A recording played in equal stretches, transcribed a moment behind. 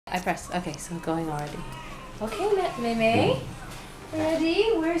I pressed. Okay, so going already. Okay, Mei.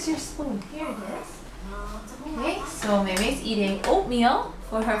 Ready? Where's your spoon? Here it is. Okay, so Mei's eating oatmeal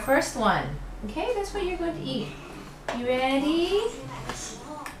for her first one. Okay, that's what you're going to eat. You ready?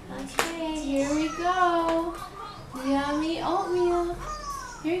 Okay, here we go. Yummy oatmeal.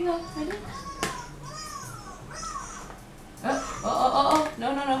 Here you go. Ready? Oh.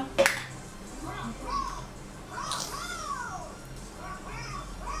 No.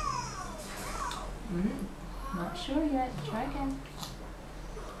 Not sure yet. Try again.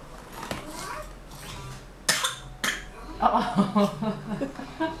 Oh.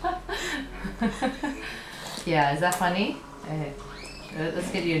 Yeah, is that funny? Okay.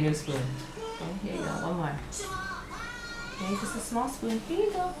 Let's get you a new spoon. Okay, here you go. One more. Okay, just a small spoon. Here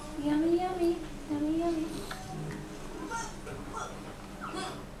you go. Yummy.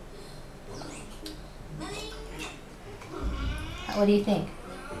 What do you think?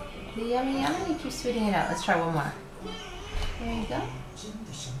 The yummy. You keep spitting it out. Let's try one more. There you go.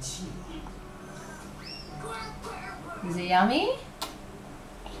 Is it yummy?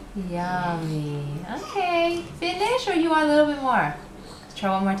 Yummy. Okay. Finish or you want a little bit more? Let's try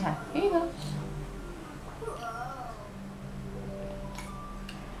one more time. Here you go.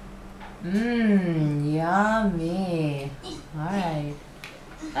 Yummy. Alright.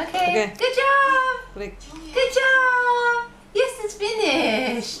 Okay. Good job! Good job! Yes, it's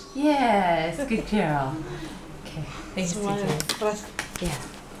finished! Yes, good girl. Okay. Thanks, teacher. Yeah.